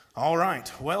All right,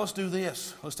 well, let's do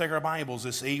this. Let's take our Bibles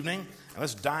this evening and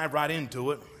let's dive right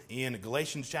into it in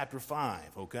Galatians chapter 5,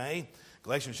 okay?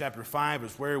 Galatians chapter 5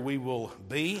 is where we will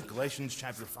be, Galatians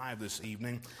chapter 5 this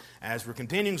evening, as we're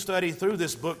continuing to study through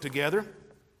this book together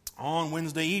on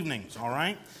Wednesday evenings, all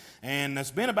right? And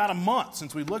it's been about a month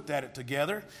since we looked at it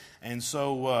together, and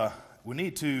so we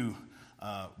need to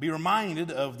be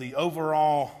reminded of the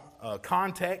overall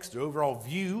context, the overall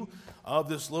view of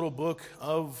this little book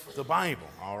of the Bible,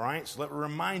 all right? So let me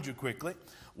remind you quickly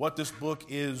what this book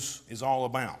is all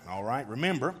about, all right?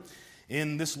 Remember,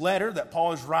 in this letter that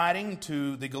Paul is writing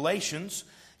to the Galatians,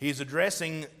 he's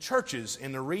addressing churches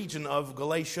in the region of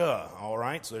Galatia, all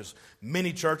right? So there's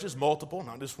many churches, multiple,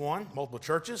 not just one, multiple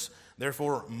churches,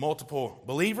 therefore multiple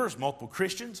believers, multiple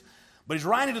Christians. But he's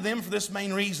writing to them for this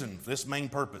main reason, for this main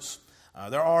purpose.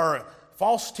 There are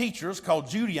false teachers called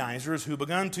Judaizers who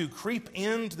begun to creep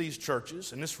into these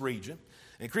churches in this region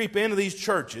and creep into these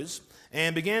churches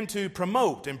and began to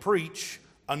promote and preach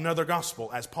another gospel,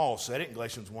 as Paul said it in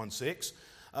Galatians 1:6,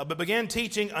 but began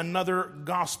teaching another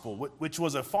gospel, which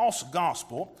was a false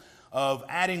gospel of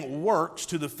adding works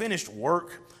to the finished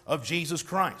work of Jesus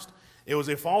Christ. It was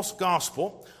a false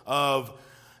gospel of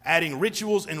adding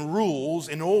rituals and rules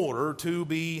in order to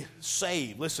be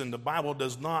saved. Listen, the Bible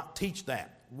does not teach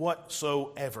that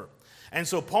whatsoever. And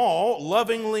so Paul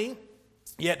lovingly,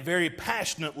 yet very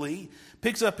passionately,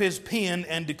 picks up his pen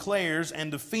and declares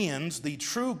and defends the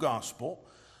true gospel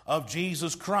of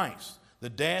Jesus Christ, the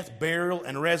death, burial,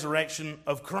 and resurrection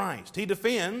of Christ. He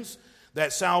defends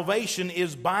that salvation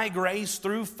is by grace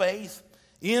through faith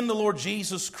in the Lord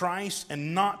Jesus Christ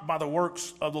and not by the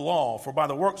works of the law. For by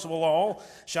the works of the law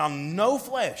shall no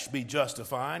flesh be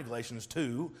justified, Galatians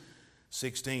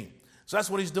 2:16. So that's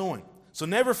what he's doing. So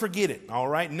never forget it, all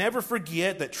right? Never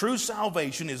forget that true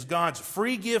salvation is God's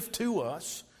free gift to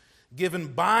us,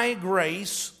 given by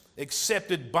grace,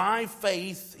 accepted by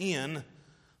faith in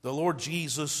the Lord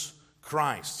Jesus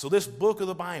Christ. So this book of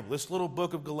the Bible, this little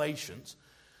book of Galatians,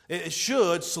 it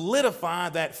should solidify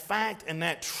that fact and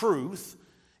that truth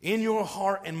in your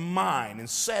heart and mind and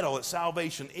settle that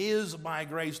salvation is by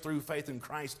grace through faith in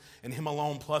Christ and Him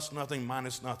alone, plus nothing,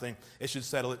 minus nothing. It should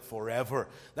settle it forever.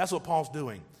 That's what Paul's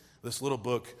doing, this little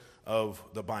book of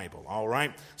the Bible, all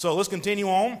right? So let's continue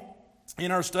on in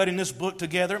our study in this book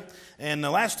together. And the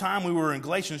last time we were in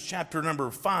Galatians chapter number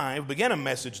 5, began a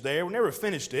message there. We never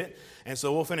finished it, and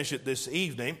so we'll finish it this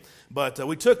evening. But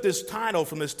we took this title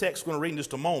from this text we're going to read in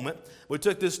just a moment. We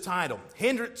took this title,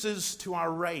 Hindrances to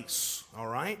Our Race, all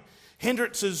right?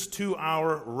 Hindrances to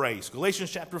Our Race. Galatians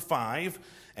chapter 5,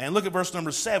 and look at verse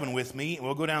number 7 with me.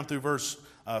 We'll go down through verse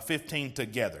 15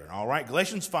 together, all right?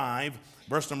 Galatians 5,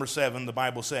 verse number 7, the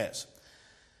Bible says,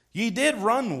 Ye did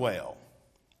run well.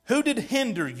 Who did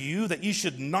hinder you that ye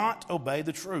should not obey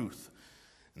the truth?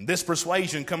 And this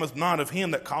persuasion cometh not of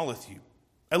him that calleth you.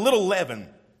 A little leaven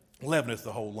leaveneth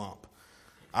the whole lump.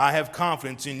 I have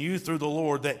confidence in you through the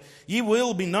Lord that ye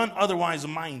will be none otherwise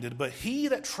minded, but he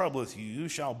that troubleth you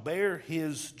shall bear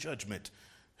his judgment,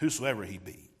 whosoever he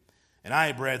be. And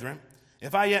I, brethren,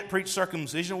 if I yet preach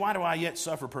circumcision, why do I yet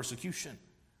suffer persecution?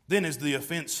 Then is the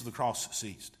offense of the cross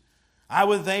ceased. I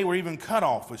would they were even cut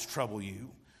off which trouble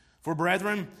you. For,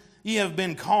 brethren, ye have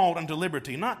been called unto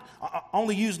liberty. Not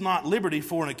only use not liberty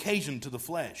for an occasion to the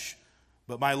flesh,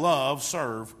 but by love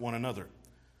serve one another.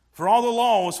 For all the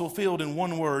law is fulfilled in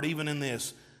one word, even in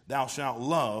this, thou shalt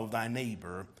love thy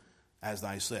neighbor as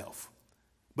thyself.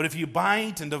 But if you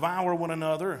bite and devour one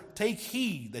another, take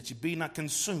heed that you be not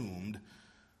consumed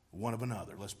one of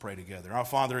another. Let's pray together. Our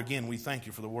Father, again, we thank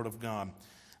you for the word of God.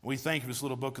 We thank you for this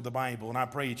little book of the Bible, and I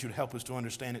pray that you'd help us to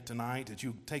understand it tonight, that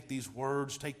you take these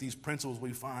words, take these principles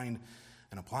we find,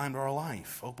 and apply them to our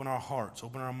life. Open our hearts,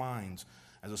 open our minds.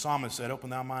 As the psalmist said,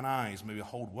 open thou mine eyes, may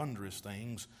behold wondrous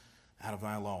things out of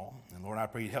thy law. And Lord, I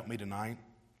pray you'd help me tonight.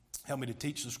 Help me to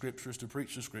teach the Scriptures, to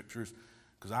preach the Scriptures,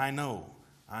 because I know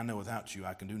without you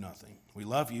I can do nothing. We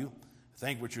love you.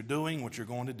 Thank what you're doing, what you're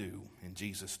going to do. In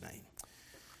Jesus' name.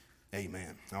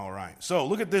 Amen. All right. So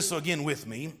look at this again with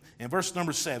me in verse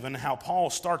number 7, how Paul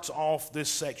starts off this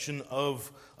section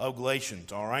of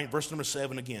Galatians. All right. Verse number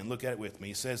 7 again. Look at it with me.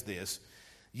 He says this,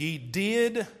 Ye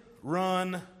did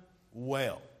run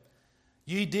well.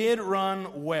 Ye did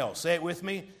run well. Say it with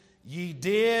me. Ye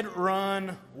did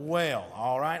run well.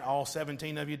 All right. All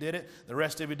 17 of you did it. The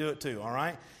rest of you do it too. All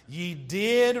right. Ye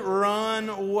did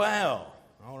run well.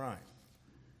 All right.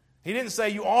 He didn't say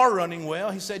you are running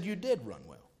well. He said you did run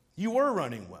well. You were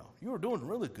running well. You were doing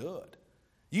really good.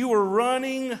 You were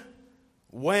running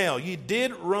well. You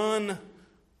did run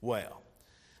well.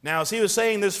 Now, as he was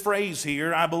saying this phrase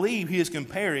here, I believe he is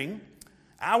comparing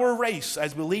our race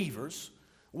as believers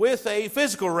with a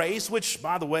physical race, which,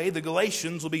 by the way, the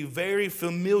Galatians will be very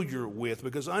familiar with,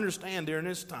 because understand during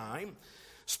this time,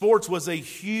 sports was a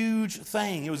huge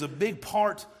thing. It was a big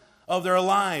part of their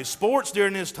lives. Sports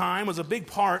during this time was a big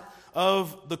part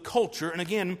of the culture. And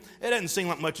again, it doesn't seem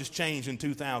like much has changed in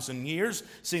 2,000 years,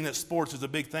 seeing that sports is a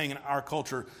big thing in our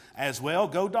culture as well.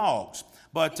 Go Dogs.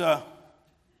 But I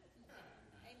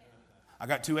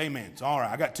got 2 amens. All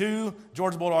right. I got 2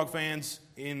 Georgia Bulldog fans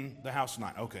in the house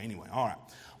tonight. Okay, anyway. All right.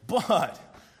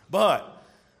 But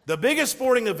the biggest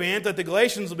sporting event that the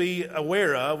Galatians will be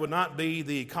aware of would not be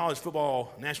the college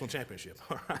football national championship.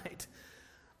 All right.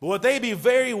 But what they'd be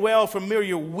very well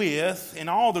familiar with, and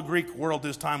all the Greek world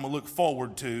this time will look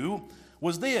forward to,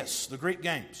 was this, the Greek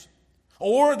Games.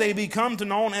 Or they become to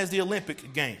known as the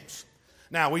Olympic Games.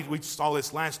 Now, we saw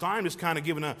this last time, just kind of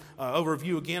giving an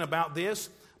overview again about this.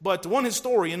 But one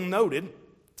historian noted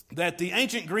that the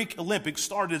ancient Greek Olympics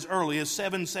started as early as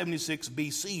 776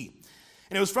 BC.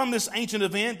 And it was from this ancient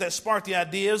event that sparked the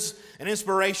ideas and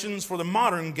inspirations for the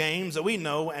modern games that we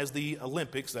know as the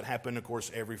Olympics that happen, of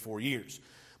course, every 4 years.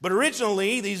 But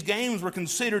originally, these games were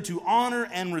considered to honor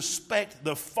and respect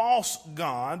the false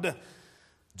god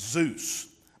Zeus.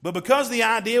 But because the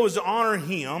idea was to honor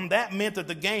him, that meant that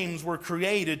the games were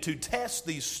created to test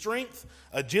the strength,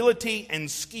 agility, and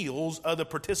skills of the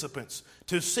participants,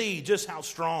 to see just how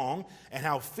strong and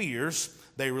how fierce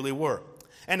they really were.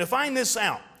 And to find this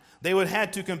out, they would have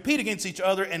to compete against each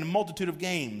other in a multitude of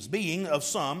games, being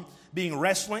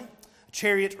wrestling,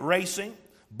 chariot racing,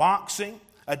 boxing,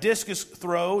 a discus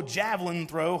throw, javelin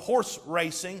throw, horse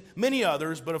racing, many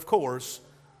others, but of course,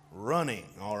 running,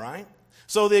 all right?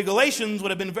 So the Galatians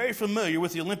would have been very familiar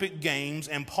with the Olympic Games,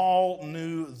 and Paul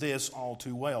knew this all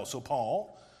too well. So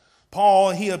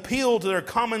Paul, he appealed to their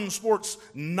common sports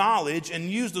knowledge and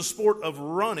used the sport of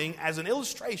running as an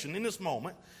illustration in this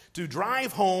moment to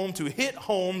drive home, to hit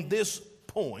home this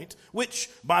point, which,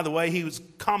 by the way, he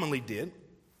commonly did,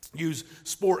 use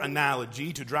sport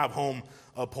analogy to drive home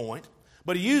a point.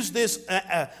 But he used this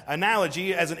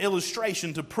analogy as an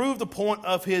illustration to prove the point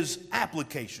of his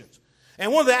applications.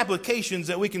 And one of the applications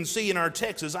that we can see in our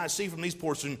text, as I see from this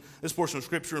portion of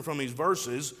Scripture and from these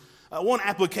verses, one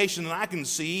application that I can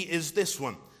see is this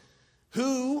one.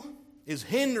 Who is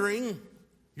hindering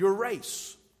your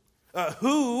race?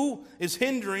 Who is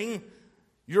hindering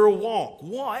your walk?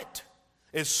 What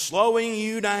is slowing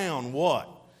you down? What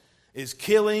is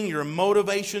killing your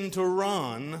motivation to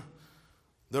run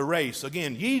the race?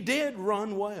 Again, ye did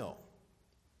run well.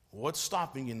 What's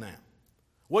stopping you now?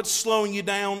 What's slowing you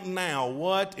down now?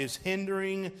 What is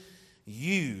hindering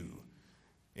you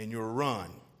in your run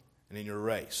and in your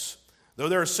race? Though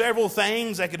there are several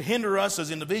things that could hinder us as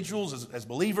individuals, as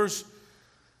believers,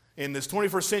 in this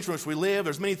 21st century in which we live,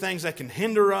 there's many things that can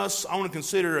hinder us. I want to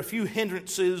consider a few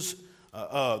hindrances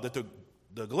that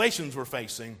the Galatians were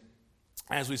facing,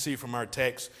 as we see from our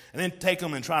text, and then take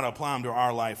them and try to apply them to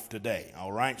our life today,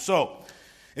 all right? So,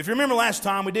 if you remember last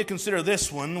time, we did consider this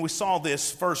one. We saw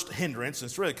this first hindrance.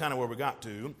 It's really kind of where we got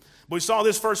to. But we saw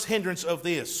this first hindrance of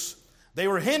this. They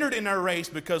were hindered in their race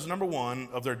because, number one,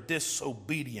 of their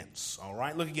disobedience. All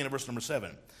right? Look again at verse number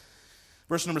 7.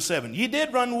 Verse number 7. Ye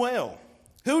did run well.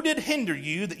 Who did hinder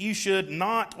you that you should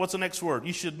not, what's the next word?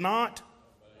 You should not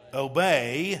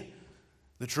obey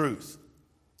the truth.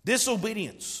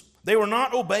 Disobedience. They were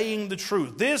not obeying the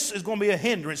truth. This is going to be a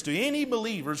hindrance to any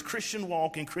believer's Christian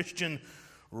walk and Christian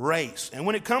race. And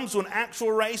when it comes to an actual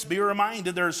race, be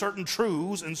reminded there are certain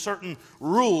truths and certain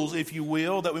rules, if you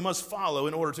will, that we must follow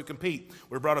in order to compete.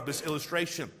 We brought up this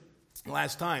illustration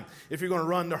last time. If you're going to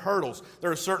run the hurdles,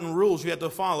 there are certain rules you have to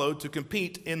follow to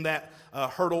compete in that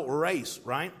hurdle race,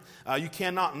 right? You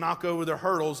cannot knock over the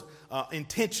hurdles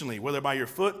intentionally, whether by your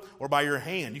foot or by your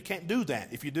hand. You can't do that.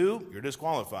 If you do, you're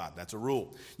disqualified. That's a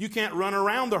rule. You can't run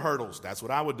around the hurdles. That's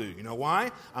what I would do. You know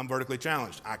why? I'm vertically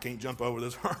challenged. I can't jump over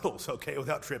those hurdles, okay,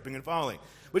 without tripping and falling.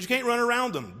 But you can't run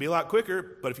around them. Be a lot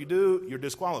quicker, but if you do, you're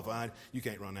disqualified. You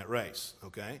can't run that race,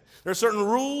 okay? There are certain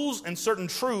rules and certain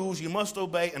truths you must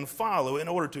obey and follow in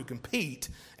order to compete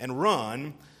and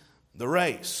run the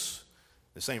race.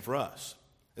 The same for us.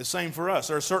 The same for us.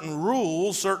 There are certain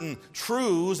rules, certain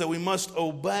truths that we must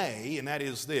obey, and that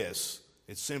is this.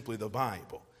 It's simply the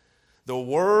Bible. The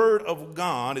Word of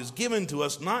God is given to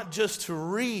us not just to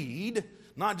read,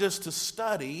 not just to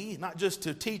study, not just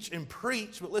to teach and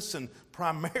preach, but listen,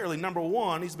 primarily, number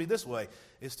one, needs to be this way,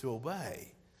 is to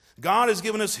obey. God has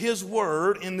given us His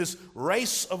Word in this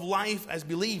race of life as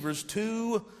believers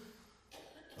to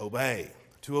obey.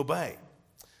 To obey.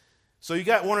 So you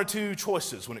got one or two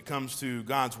choices when it comes to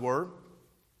God's Word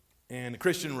and the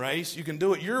Christian race. You can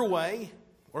do it your way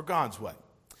or God's way.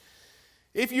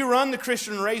 If you run the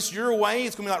Christian race your way,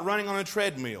 it's going to be like running on a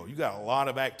treadmill. You got a lot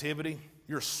of activity.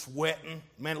 You're sweating.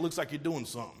 Man, it looks like you're doing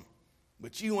something.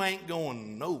 But you ain't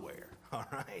going nowhere, all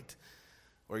right?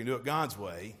 Or you can do it God's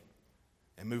way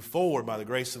and move forward by the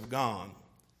grace of God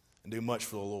and do much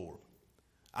for the Lord.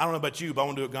 I don't know about you, but I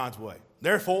want to do it God's way.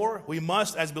 Therefore, we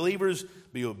must, as believers,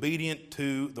 be obedient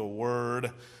to the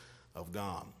Word of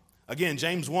God. Again,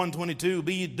 James 1:22,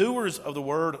 be ye doers of the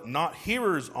word, not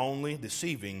hearers only,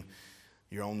 deceiving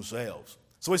your own selves.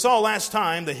 So we saw last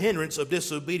time the hindrance of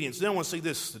disobedience. Then I want to see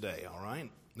this today, all right?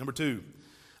 Number 2,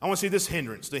 I want to see this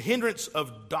hindrance, the hindrance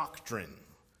of doctrine.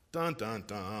 Dun, dun,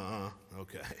 dun.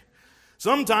 Okay.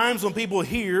 Sometimes when people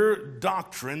hear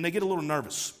doctrine, they get a little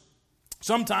nervous.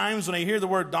 Sometimes when they hear the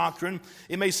word doctrine,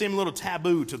 it may seem a little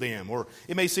taboo to them, or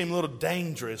it may seem a little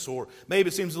dangerous, or maybe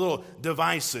it seems a little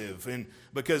divisive. And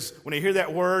because when they hear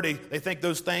that word, they think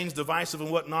those things, divisive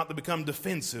and whatnot, they become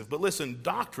defensive. But listen,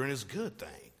 doctrine is a good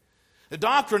thing. The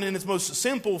doctrine in its most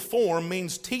simple form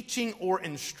means teaching or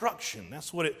instruction.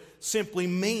 That's what it simply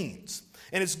means.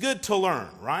 And it's good to learn,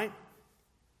 right?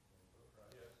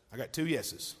 I got 2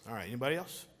 yeses. All right, anybody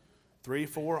else? 3,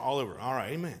 4, all over. All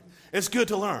right, amen. It's good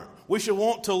to learn. We should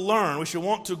want to learn. We should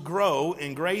want to grow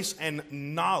in grace and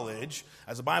knowledge,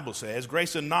 as the Bible says,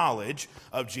 grace and knowledge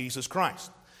of Jesus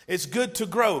Christ. It's good to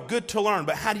grow, good to learn.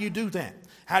 But how do you do that?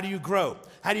 How do you grow?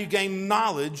 How do you gain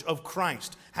knowledge of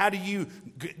Christ? How do you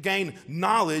gain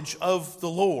knowledge of the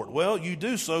Lord? Well, you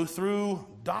do so through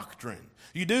doctrine.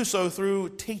 You do so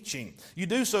through teaching. You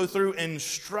do so through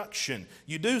instruction.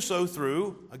 You do so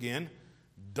through, again,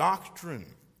 doctrine.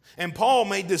 And Paul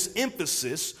made this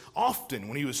emphasis often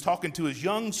when he was talking to his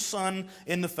young son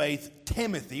in the faith,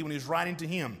 Timothy, when he was writing to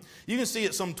him. You can see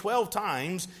it some 12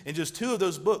 times in just 2 of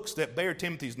those books that bear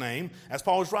Timothy's name as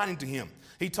Paul was writing to him.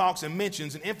 He talks and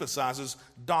mentions and emphasizes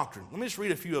doctrine. Let me just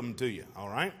read a few of them to you, all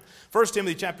right? 1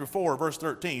 Timothy chapter 4, verse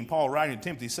 13, Paul writing to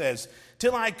Timothy says,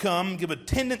 till I come, give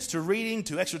attendance to reading,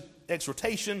 to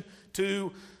exhortation,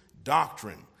 to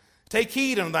doctrine. Take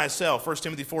heed unto thyself, 1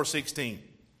 Timothy 4:16.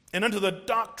 And unto the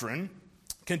doctrine,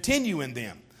 continue in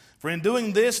them. For in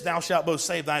doing this, thou shalt both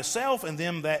save thyself and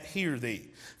them that hear thee.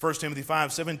 1 Timothy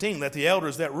 5:17, let the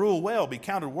elders that rule well be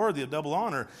counted worthy of double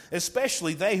honor,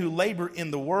 especially they who labor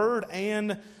in the word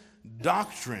and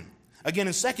doctrine. Again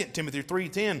in 2 Timothy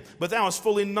 3:10, but thou hast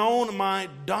fully known my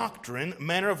doctrine,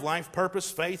 manner of life, purpose,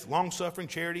 faith, longsuffering,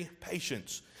 charity,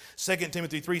 patience. 2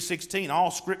 Timothy 3:16,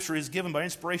 all scripture is given by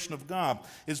inspiration of God,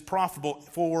 is profitable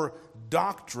for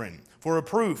doctrine, for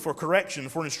reproof, for correction,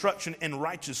 for instruction in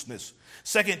righteousness.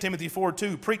 2 Timothy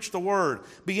 4:2, preach the word,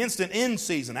 be instant in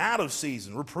season, out of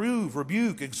season, reprove,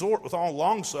 rebuke, exhort with all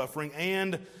longsuffering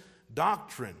and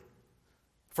doctrine.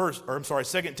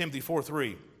 2 Timothy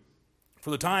 4:3,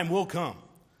 for the time will come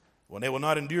when they will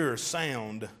not endure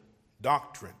sound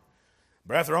doctrine,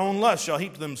 but after their own lust shall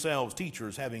heap to themselves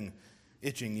teachers having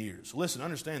itching ears. Listen,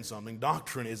 understand something.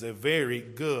 Doctrine is a very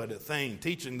good thing.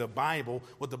 Teaching the Bible,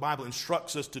 what the Bible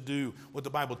instructs us to do, what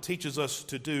the Bible teaches us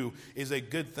to do, is a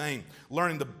good thing.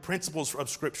 Learning the principles of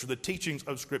Scripture, the teachings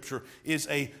of Scripture, is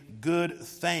a good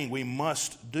thing. We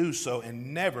must do so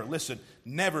and never, listen,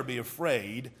 never be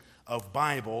afraid of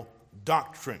Bible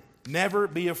doctrine. Never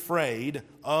be afraid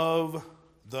of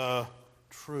the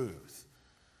truth.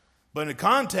 But in the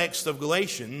context of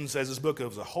Galatians, as this book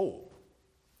as a whole,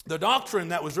 the doctrine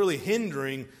that was really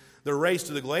hindering the race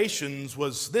to the Galatians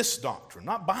was this doctrine,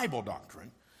 not Bible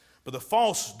doctrine, but the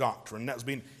false doctrine that was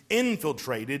being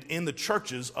infiltrated in the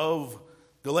churches of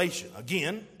Galatia.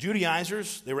 Again,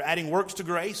 Judaizers, they were adding works to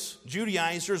grace.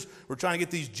 Judaizers were trying to get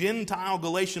these Gentile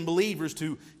Galatian believers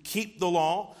to keep the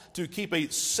law, to keep a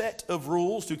set of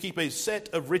rules, to keep a set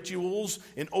of rituals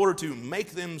in order to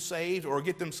make them saved or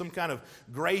get them some kind of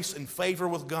grace and favor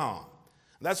with God.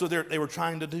 That's what they were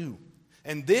trying to do.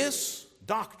 And this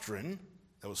doctrine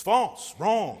that was false,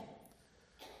 wrong,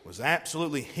 was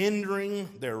absolutely hindering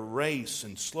their race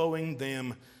and slowing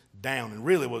them down. And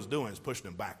really what it was doing is pushing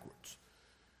them backwards.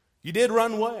 You did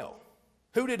run well.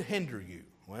 Who did hinder you?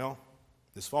 Well,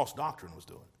 this false doctrine was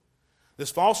doing it.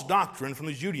 This false doctrine from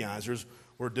the Judaizers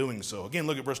were doing so. Again,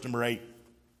 look at verse number 8.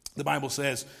 The Bible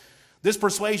says, this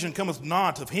persuasion cometh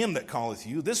not of him that calleth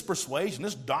you. This persuasion,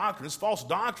 this doctrine, this false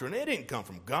doctrine, it didn't come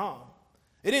from God.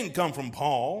 It didn't come from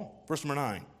Paul. Verse number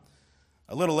 9.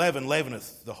 A little leaven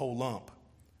leaveneth the whole lump.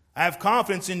 I have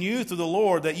confidence in you through the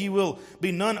Lord that ye will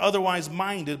be none otherwise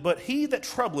minded, but he that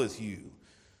troubleth you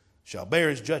shall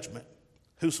bear his judgment,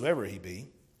 whosoever he be.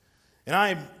 And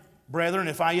I, brethren,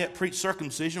 if I yet preach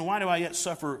circumcision, why do I yet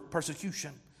suffer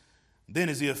persecution? Then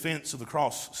is the offense of the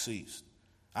cross ceased.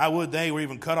 I would they were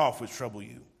even cut off which trouble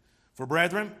you. For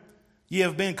brethren, ye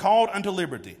have been called unto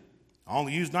liberty.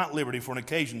 Only use not liberty for an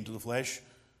occasion to the flesh,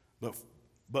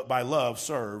 but by love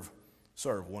serve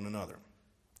one another.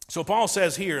 So Paul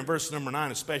says here in verse number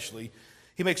 9 especially,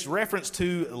 he makes reference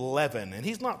to leaven. And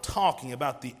he's not talking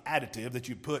about the additive that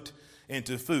you put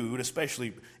into food,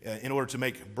 especially in order to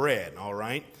make bread, all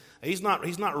right? He's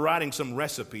not writing some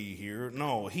recipe here.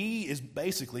 No, he is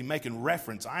basically making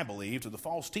reference, I believe, to the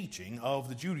false teaching of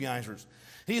the Judaizers.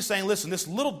 He is saying, listen, this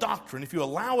little doctrine, if you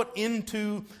allow it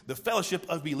into the fellowship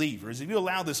of believers, if you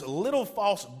allow this little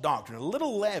false doctrine, a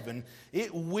little leaven,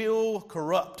 it will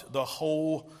corrupt the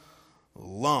whole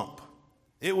lump.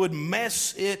 It would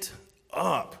mess it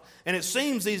up. And it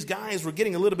seems these guys were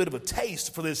getting a little bit of a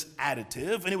taste for this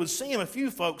additive, and it would seem a few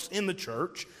folks in the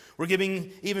church were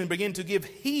begin to give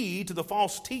heed to the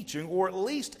false teaching, or at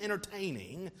least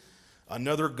entertaining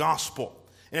another gospel.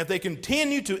 And if they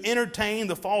continue to entertain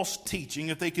the false teaching,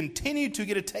 if they continue to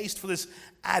get a taste for this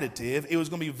additive, it was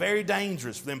going to be very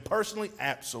dangerous for them personally,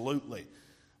 absolutely.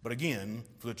 But again,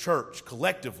 for the church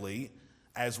collectively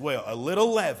as well. A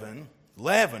little leaven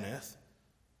leaveneth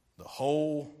the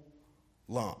whole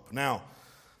lump. Now,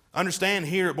 understand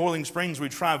here at Boiling Springs, we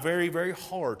try very, very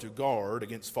hard to guard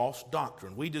against false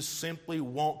doctrine. We just simply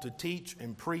want to teach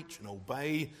and preach and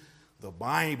obey the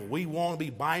Bible. We want to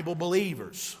be Bible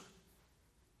believers.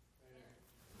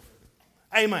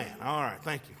 Amen. All right,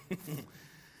 thank you.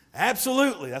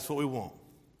 Absolutely, that's what we want.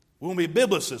 We want to be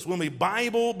biblicists. We want to be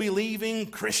Bible-believing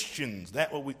Christians.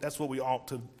 That's what we ought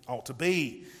to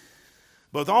be.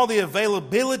 But with all the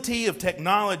availability of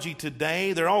technology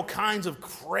today, there are all kinds of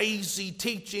crazy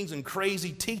teachings and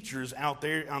crazy teachers out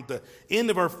there at the end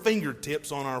of our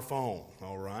fingertips on our phone,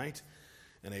 all right?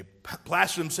 And they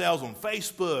plaster themselves on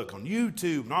Facebook, on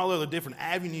YouTube, and all other different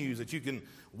avenues that you can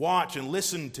watch and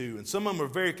listen to. And some of them are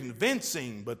very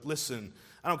convincing, but listen,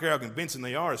 I don't care how convincing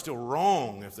they are, it's still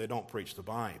wrong if they don't preach the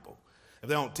Bible, if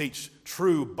they don't teach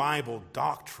true Bible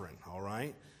doctrine, all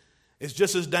right? It's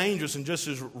just as dangerous and just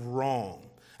as wrong.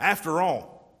 After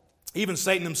all, even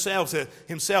Satan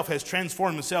himself has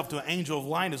transformed himself to an angel of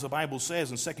light, as the Bible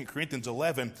says in 2 Corinthians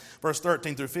 11, verse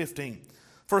 13 through 15.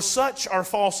 For such are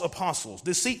false apostles,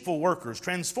 deceitful workers,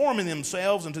 transforming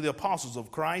themselves into the apostles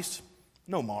of Christ.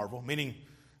 No marvel, meaning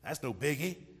that's no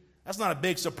biggie. That's not a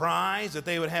big surprise that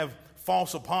they would have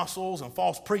false apostles and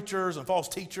false preachers and false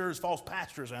teachers, false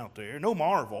pastors out there. No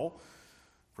marvel.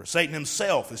 For Satan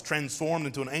himself is transformed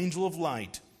into an angel of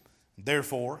light.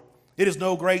 Therefore, it is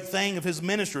no great thing if his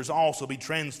ministers also be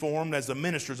transformed as the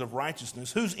ministers of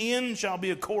righteousness, whose end shall be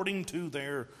according to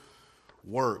their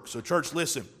work. So, church,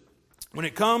 listen. When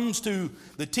it comes to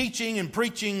the teaching and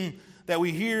preaching that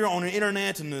we hear on the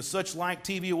internet and the such like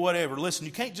TV or whatever, listen,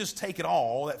 you can't just take it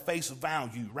all at face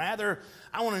value. Rather,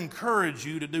 I want to encourage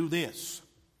you to do this.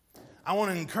 I want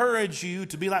to encourage you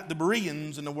to be like the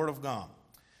Bereans in the Word of God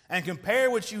and compare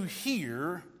what you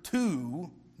hear to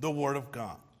the Word of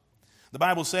God. The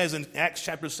Bible says in Acts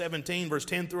chapter 17, verse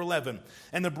 10 through 11,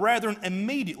 And the brethren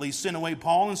immediately sent away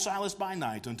Paul and Silas by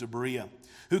night unto Berea,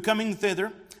 who coming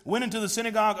thither went into the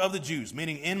synagogue of the Jews,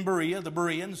 meaning in Berea, the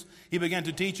Bereans. He began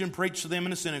to teach and preach to them in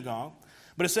the synagogue.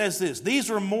 But it says this, These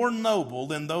were more noble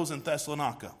than those in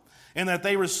Thessalonica, in that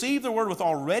they received the word with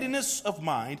all readiness of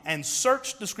mind and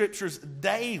searched the Scriptures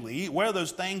daily where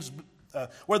those things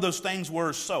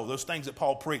were so. Those things that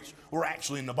Paul preached were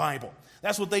actually in the Bible.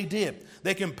 That's what they did.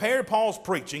 They compared Paul's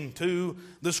preaching to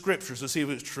the Scriptures to see if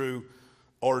it was true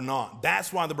or not.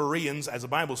 That's why the Bereans, as the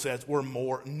Bible says, were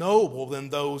more noble than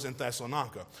those in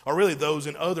Thessalonica, or really those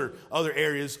in other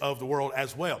areas of the world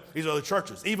as well. These are the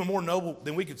churches, even more noble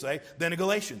than we could say than the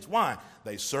Galatians. Why?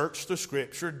 They searched the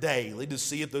Scripture daily to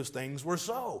see if those things were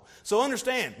so. So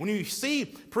understand, when you see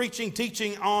preaching,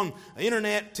 teaching on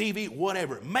internet, TV,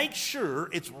 whatever, make sure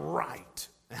it's right.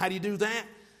 And how do you do that?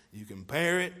 You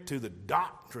compare it to the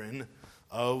doctrine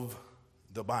of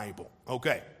the Bible.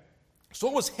 Okay. So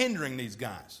what was hindering these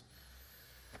guys?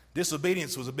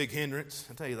 Disobedience was a big hindrance,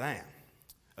 I'll tell you that.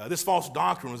 This false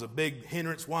doctrine was a big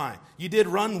hindrance. Why? You did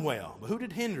run well, but who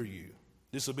did hinder you?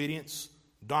 Disobedience,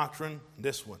 doctrine,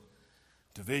 this one,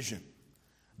 division.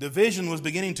 Division was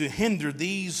beginning to hinder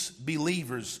these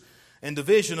believers. And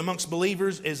division amongst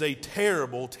believers is a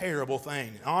terrible, terrible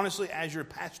thing. Honestly, as your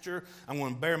pastor, I'm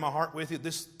going to bear my heart with you.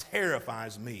 This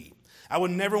terrifies me. I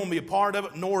would never want to be a part of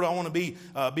it, nor do I want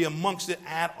to be amongst it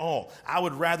at all. I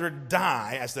would rather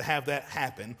die as to have that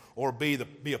happen or be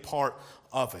a part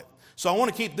of it. So I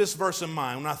want to keep this verse in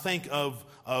mind when I think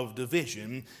of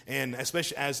division, and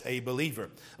especially as a believer.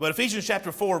 But Ephesians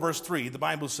chapter 4, verse 3, the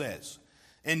Bible says,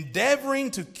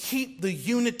 endeavoring to keep the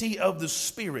unity of the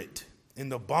Spirit in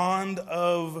the bond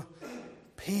of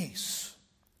peace.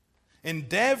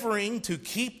 endeavoring to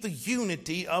keep the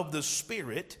unity of the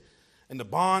Spirit in the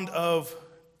bond of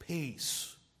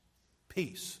peace.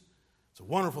 Peace. It's a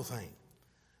wonderful thing.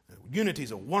 Unity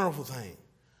is a wonderful thing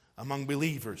among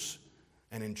believers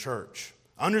and in church.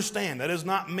 Understand, that does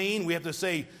not mean we have to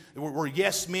say we're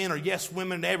yes men or yes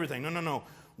women to everything. No.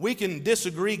 We can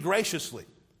disagree graciously.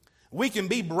 We can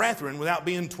be brethren without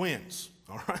being twins.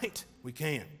 All right? We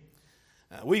can.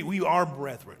 We are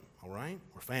brethren. All right?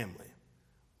 We're family.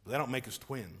 But that don't make us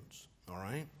twins. All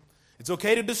right? It's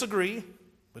okay to disagree,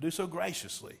 but do so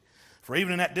graciously. For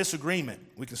even in that disagreement,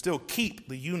 we can still keep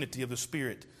the unity of the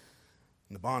Spirit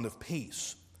in the bond of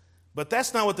peace. But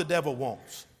that's not what the devil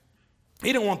wants.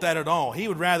 He didn't want that at all. He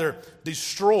would rather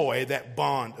destroy that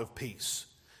bond of peace.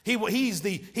 He wants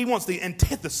the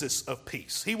antithesis of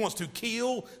peace. He wants to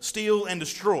kill, steal, and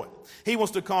destroy. He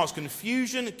wants to cause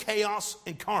confusion, chaos,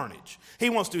 and carnage.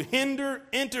 He wants to hinder,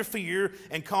 interfere,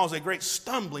 and cause a great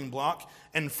stumbling block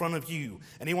in front of you.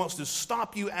 And he wants to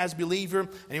stop you as a believer,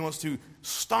 and he wants to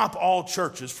stop all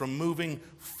churches from moving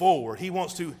forward. He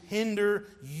wants to hinder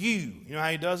you. You know how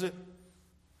he does it?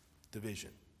 Division.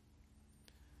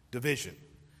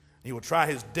 He will try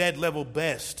his dead level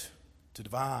best to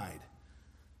divide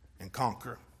and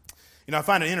conquer. You know, I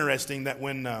find it interesting that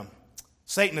when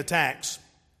Satan attacks,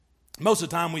 most of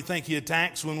the time we think he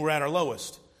attacks when we're at our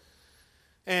lowest.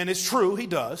 And it's true, he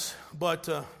does, but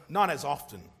not as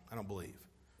often, I don't believe.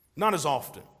 Not as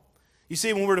often. You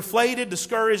see, when we're deflated,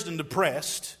 discouraged, and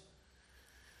depressed,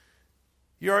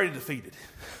 you're already defeated.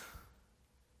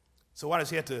 So why does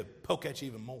he have to poke at you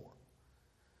even more?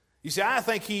 You see, I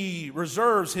think he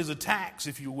reserves his attacks,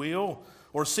 if you will,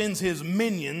 or sends his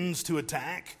minions to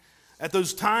attack at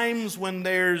those times when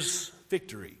there's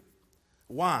victory.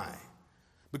 Why?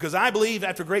 Because I believe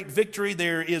after great victory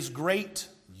there is great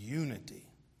unity.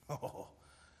 Oh,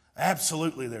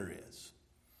 absolutely there is.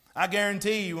 I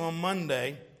guarantee you on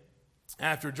Monday,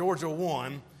 after Georgia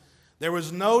won, there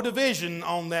was no division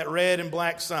on that red and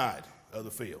black side of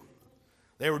the field.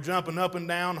 They were jumping up and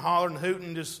down, hollering,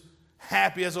 hooting, just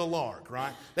happy as a lark,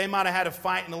 right? They might have had a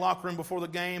fight in the locker room before the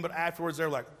game, but afterwards they're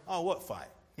like, oh, what fight?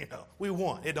 You know, we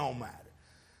won. It don't matter.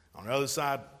 On the other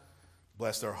side,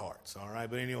 bless their hearts, all right?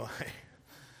 But anyway,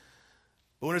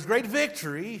 but when there's great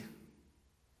victory,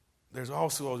 there's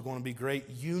also always going to be great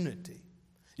unity.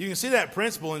 You can see that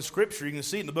principle in Scripture. You can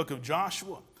see it in the book of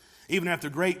Joshua. Even after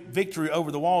great victory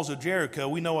over the walls of Jericho,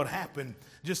 we know what happened.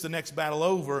 Just the next battle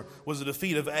over was the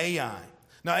defeat of Ai.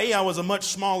 Now, Ai was a much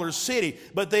smaller city,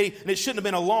 and it shouldn't have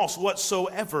been a loss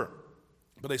whatsoever.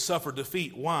 But they suffered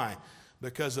defeat. Why?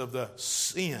 Because of the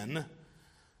sin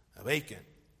of Achan.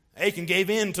 Achan gave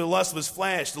in to the lust of his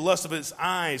flesh, the lust of his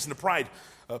eyes, and the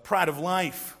pride of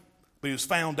life. But he was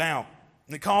found out.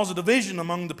 And it caused a division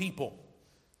among the people.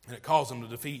 And it caused them to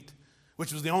defeat,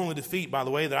 which was the only defeat, by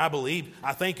the way, that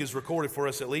I think is recorded for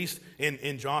us at least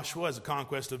in Joshua as a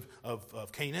conquest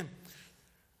of Canaan.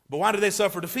 But why did they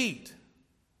suffer defeat?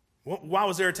 Why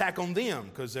was there attack on them?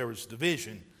 Because there was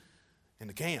division in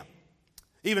the camp.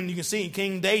 Even you can see in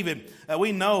King David,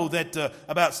 we know that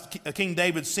about King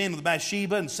David's sin with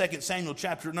Bathsheba in 2 Samuel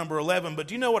chapter number 11. But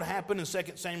do you know what happened in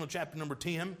 2 Samuel chapter number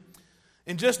 10?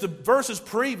 In just the verses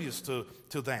previous to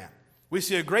that, we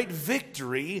see a great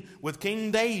victory with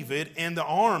King David and the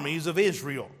armies of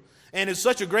Israel. And it's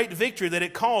such a great victory that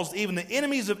it caused even the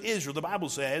enemies of Israel, the Bible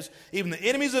says, even the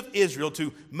enemies of Israel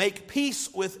to make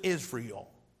peace with Israel.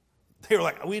 They were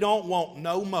like, we don't want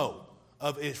no mo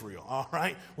of Israel, all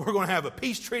right? We're going to have a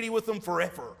peace treaty with them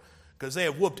forever because they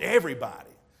have whooped everybody.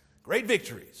 Great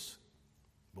victories.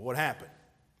 But what happened?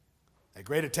 A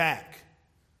great attack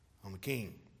on the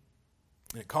king.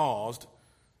 And it caused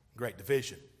great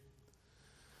division.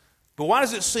 But why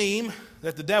does it seem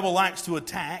that the devil likes to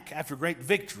attack after great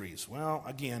victories? Well,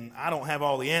 again, I don't have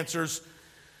all the answers.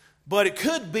 But it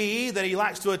could be that he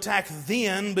likes to attack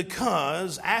then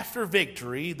because after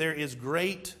victory there is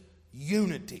great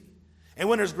unity. And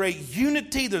when there's great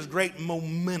unity, there's great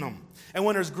momentum. And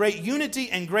when there's great unity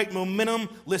and great momentum,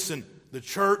 listen, the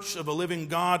church of a living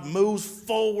God moves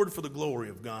forward for the glory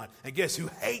of God. And guess who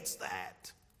hates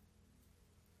that?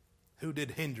 Who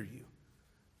did hinder you?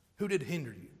 Who did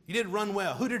hinder you? You did run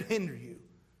well. Who did hinder you?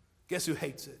 Guess who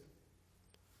hates it?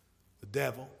 The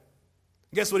devil.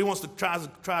 Guess what he wants to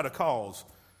try to cause?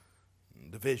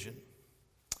 Division.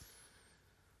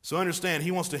 So understand,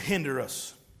 he wants to hinder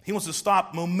us. He wants to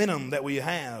stop momentum that we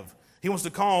have. He wants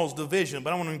to cause division.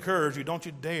 But I want to encourage you, don't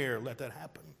you dare let that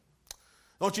happen.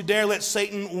 Don't you dare let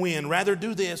Satan win. Rather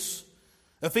do this.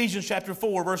 Ephesians chapter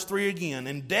 4, verse 3 again.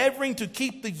 Endeavoring to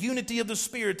keep the unity of the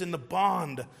Spirit in the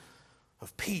bond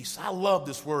of peace. I love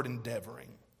this word endeavoring.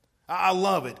 I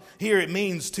love it. Here it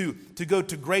means to go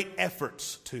to great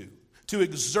efforts to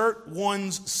exert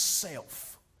one's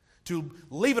self, to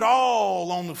leave it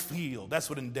all on the field. That's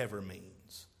what endeavor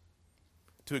means,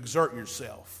 to exert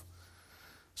yourself.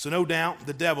 So no doubt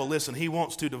the devil, listen, he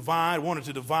wanted to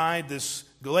divide these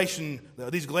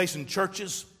Galatian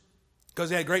churches because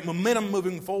they had great momentum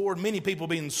moving forward, many people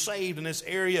being saved in this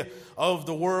area of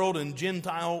the world and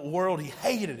Gentile world. He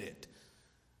hated it.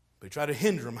 But he tried to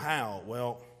hinder them. How?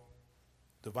 Well,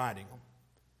 dividing them.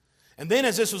 And then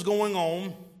as this was going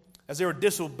on, as they were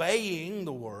disobeying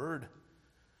the word,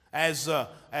 what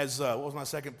was my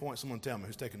second point? Someone tell me.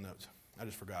 Who's taking notes? I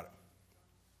just forgot it.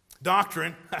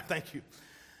 Doctrine. Thank you.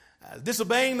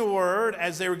 Disobeying the word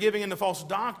as they were giving into false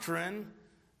doctrine,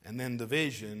 and then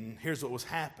division. Here's what was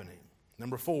happening.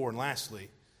 Number 4, and lastly,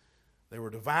 they were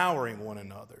devouring one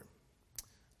another.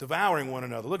 Devouring one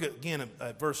another. Look again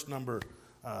at verse number,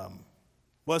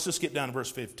 let's just skip down to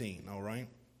verse 15, all right?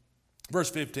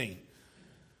 Verse 15.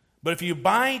 But if you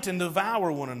bite and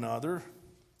devour one another,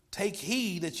 take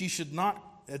heed that ye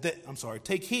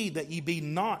be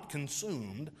not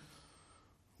consumed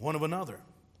one of another.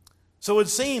 So it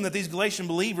seemed that these Galatian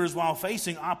believers, while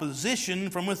facing opposition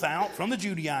from without, from the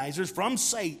Judaizers, from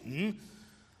Satan,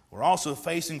 were also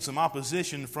facing some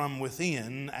opposition from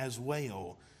within as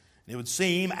well. It would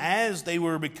seem as they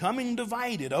were becoming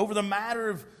divided over the matter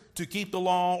of to keep the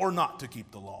law or not to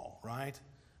keep the law, right?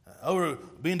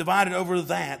 Being divided over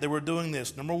that, they were doing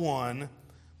this. Number 1,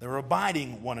 they were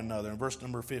biting one another in verse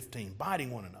number 15,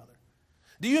 biting one another.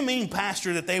 Do you mean,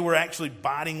 Pastor, that they were actually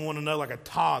biting one another like a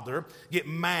toddler, get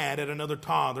mad at another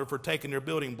toddler for taking their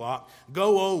building block,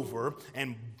 go over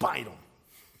and bite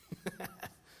them?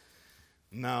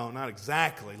 No, not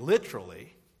exactly,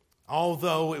 literally,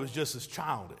 although it was just as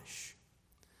childish.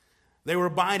 They were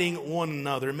biting one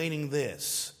another, meaning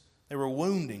this: they were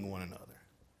wounding one another,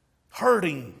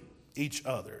 hurting each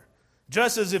other.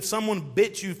 Just as if someone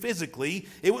bit you physically,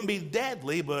 it wouldn't be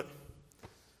deadly, but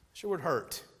sure would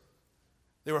hurt.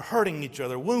 They were hurting each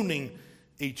other, wounding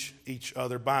each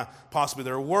other by possibly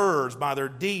their words, by their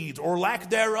deeds, or lack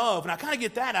thereof. And I kind of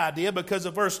get that idea because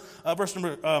of verse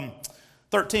number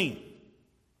 13.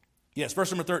 Yes,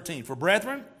 verse number 13. For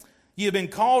brethren, ye have been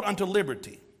called unto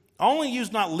liberty. Only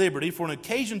use not liberty for an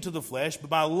occasion to the flesh, but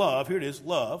by love, here it is,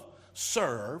 love,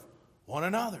 serve one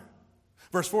another.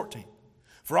 Verse 14.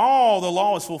 For all the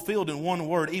law is fulfilled in one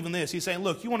word, even this. He's saying,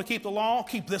 look, you want to keep the law?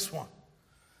 Keep this one.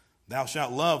 Thou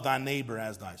shalt love thy neighbor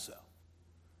as thyself.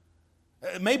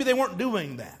 Maybe they weren't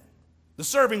doing that. The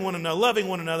serving one another, loving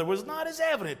one another was not as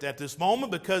evident at this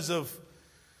moment because of,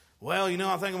 well, I think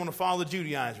I'm going to follow the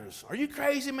Judaizers. Are you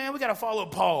crazy, man? We got to follow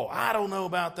Paul. I don't know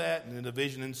about that. And the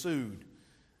division ensued.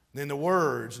 Then the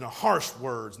words and the harsh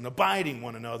words and the biting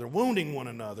one another, wounding one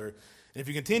another. And if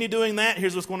you continue doing that,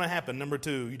 here's what's going to happen. Number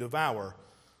 2, you devour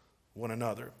one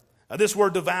another. This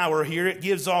word devour here, it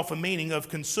gives off a meaning of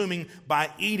consuming by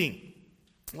eating.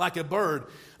 Like a bird,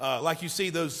 like you see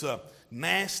those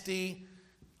nasty,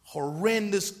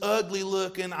 horrendous, ugly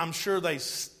looking, I'm sure they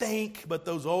stink, but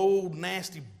those old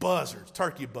nasty buzzards,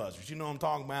 turkey buzzards, you know what I'm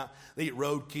talking about? They eat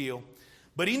roadkill.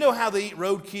 But do you know how they eat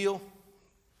roadkill?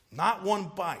 Not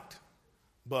one bite,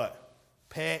 but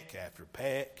peck after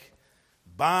peck,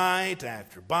 bite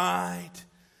after bite.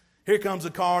 Here comes a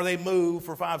car, they move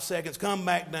for 5 seconds, come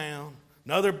back down.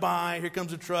 Another bite, here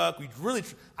comes a truck.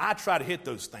 I try to hit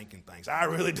those stinking things. I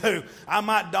really do. I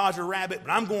might dodge a rabbit,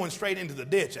 but I'm going straight into the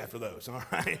ditch after those, all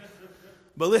right?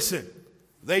 But listen,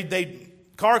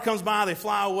 car comes by, they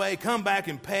fly away, come back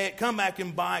and peck, come back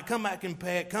and bite, come back and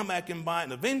peck, come back and bite,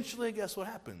 and eventually, guess what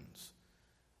happens?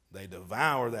 They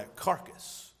devour that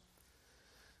carcass.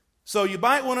 So you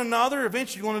bite one another,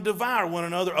 eventually you're going to devour one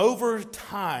another over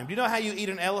time. Do you know how you eat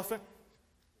an elephant?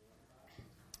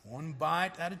 One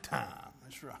bite at a time.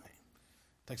 That's right.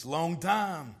 It takes a long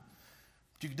time,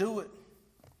 but you can do it.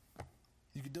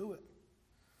 You can do it.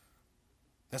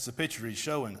 That's the picture he's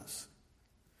showing us.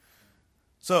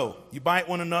 So you bite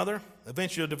one another,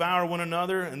 eventually you devour one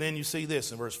another, and then you see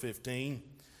this in verse 15.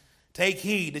 Take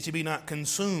heed that you be not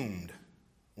consumed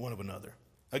one of another.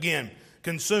 Again,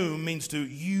 consume means to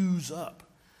use up.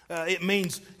 It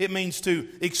means to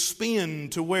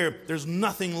expend to where there's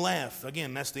nothing left.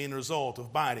 Again, that's the end result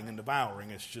of biting and devouring.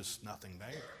 It's just nothing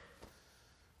there.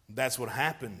 That's what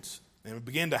happens. And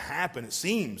it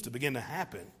seems to begin to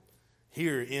happen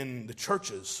here in the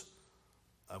churches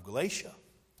of Galatia.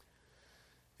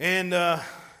 And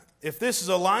if this is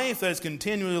a life that is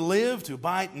continually lived to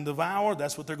bite and devour,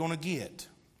 that's what they're going to get,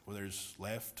 where there's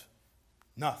left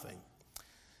nothing.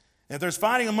 If there's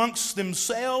fighting amongst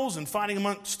themselves and fighting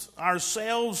amongst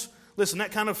ourselves, listen,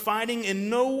 that kind of fighting in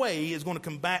no way is going to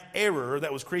combat error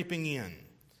that was creeping in.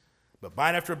 But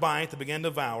bite after bite, they began to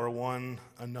devour one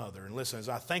another. And listen, as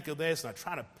I think of this, and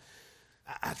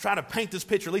I try to paint this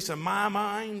picture, at least in my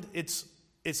mind, it's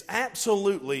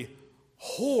absolutely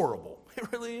horrible.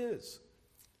 It really is.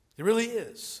 It really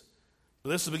is. But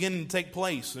this is beginning to take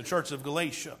place in the church of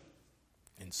Galatia.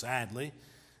 And sadly,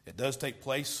 it does take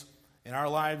place in our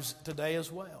lives today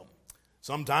as well.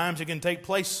 Sometimes it can take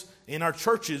place in our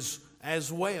churches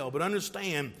as well. But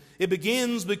understand, it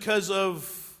begins because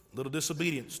of little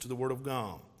disobedience to the Word of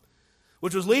God,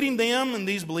 which was leading them, and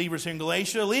these believers in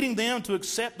Galatia, leading them to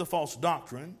accept the false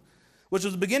doctrine, which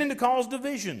was beginning to cause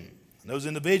division. And those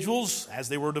individuals, as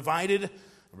they were divided,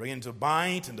 were beginning to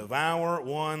bite and devour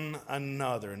one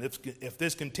another. And if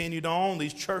this continued on,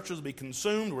 these churches would be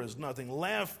consumed where there's nothing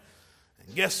left.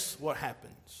 And guess what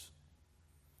happens?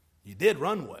 You did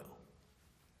run well.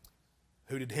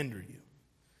 Who did hinder you?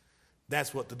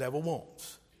 That's what the devil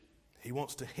wants. He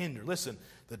wants to hinder. Listen,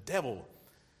 the devil,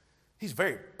 he's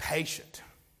very patient.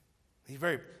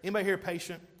 Anybody here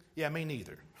patient? Yeah, me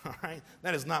neither. All right?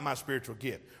 That is not my spiritual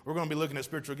gift. We're going to be looking at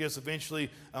spiritual gifts eventually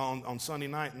on Sunday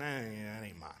night. Nah, that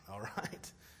ain't mine. All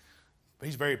right? But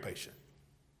he's very patient.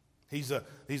 He's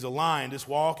a lion just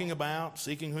walking about,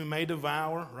 seeking whom may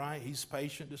devour, right? He's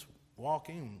patient, just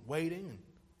walking and waiting and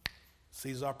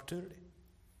sees opportunity.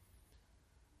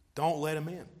 Don't let him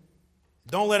in.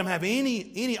 Don't let him have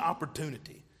any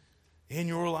opportunity in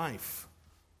your life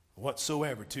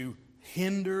whatsoever to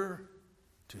hinder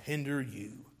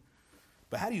you.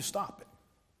 But how do you stop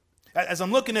it? As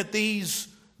I'm looking at these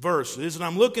verses and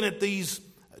I'm looking at these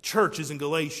churches in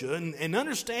Galatia and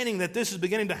understanding that this is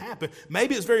beginning to happen,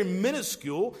 maybe it's very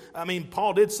minuscule. I mean,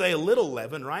 Paul did say a little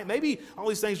leaven, right? Maybe all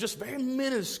these things just very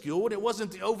minuscule. It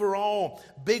wasn't the overall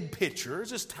big picture.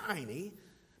 It's just tiny.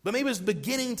 But maybe it's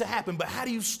beginning to happen. But how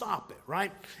do you stop it,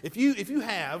 right? If you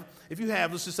have,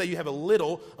 let's just say you have a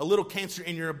little cancer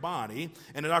in your body,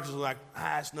 and the doctors are like,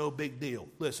 it's no big deal.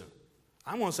 Listen,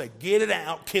 I want to say, get it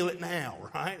out, kill it now,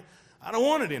 right? I don't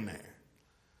want it in there.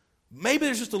 Maybe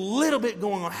there's just a little bit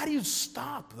going on. How do you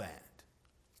stop that?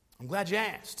 I'm glad you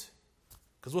asked,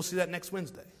 because we'll see that next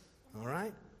Wednesday, all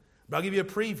right? But I'll give you a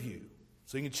preview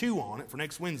so you can chew on it for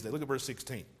next Wednesday. Look at verse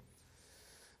 16.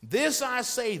 This I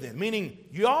say then, meaning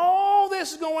all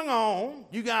this is going on.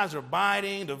 You guys are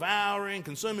biting, devouring,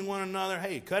 consuming one another.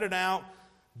 Hey, cut it out.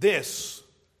 This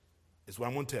is what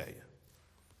I'm going to tell you.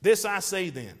 This I say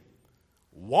then,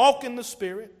 walk in the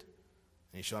Spirit,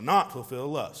 and you shall not fulfill the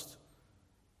lust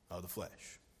of the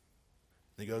flesh.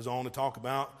 And he goes on to talk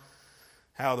about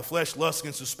how the flesh lusts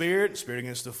against the Spirit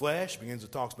against the flesh. Begins to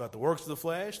talk about the works of the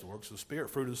flesh, the works of the Spirit,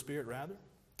 fruit of the Spirit rather.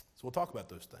 So we'll talk about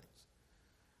those things.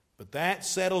 But that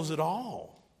settles it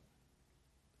all.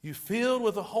 You filled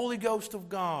with the Holy Ghost of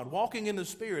God, walking in the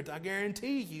Spirit, I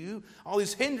guarantee you, all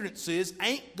these hindrances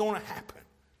ain't going to happen.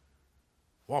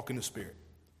 Walk in the Spirit,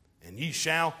 and ye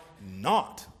shall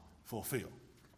not fulfill